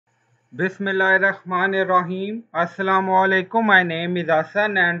Bismillahirrahmanirrahim. Assalamualaikum. My name is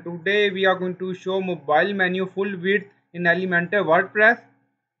Hassan and today we are going to show mobile menu full width in Elementor WordPress.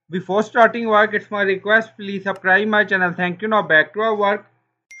 Before starting work, it's my request, please subscribe my channel. Thank you. Now back to our work.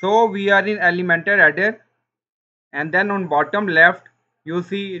 So we are in Elementor header and then on bottom left you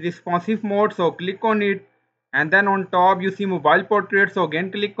see responsive mode, so click on it, and then on top you see mobile portrait, so again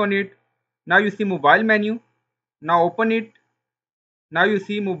click on it. Now you see mobile menu. Now open it. Now you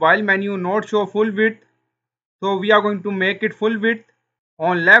see mobile menu not show full width, so we are going to make it full width.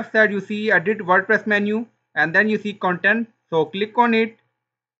 On left side you see edit WordPress menu and then you see content, so click on it.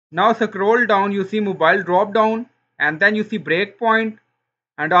 Now scroll down, you see mobile drop down and then you see breakpoint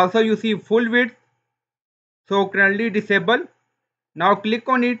and also you see full width, so currently disabled. Now click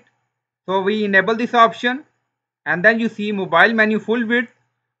on it, so we enable this option and then you see mobile menu full width.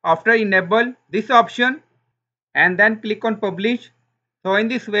 After enable this option and then click on publish. So in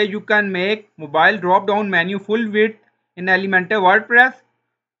this way you can make mobile drop down menu full width in Elementor WordPress.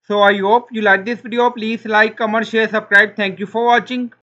 So I hope you like this video. Please like, comment, share, subscribe. Thank you for watching.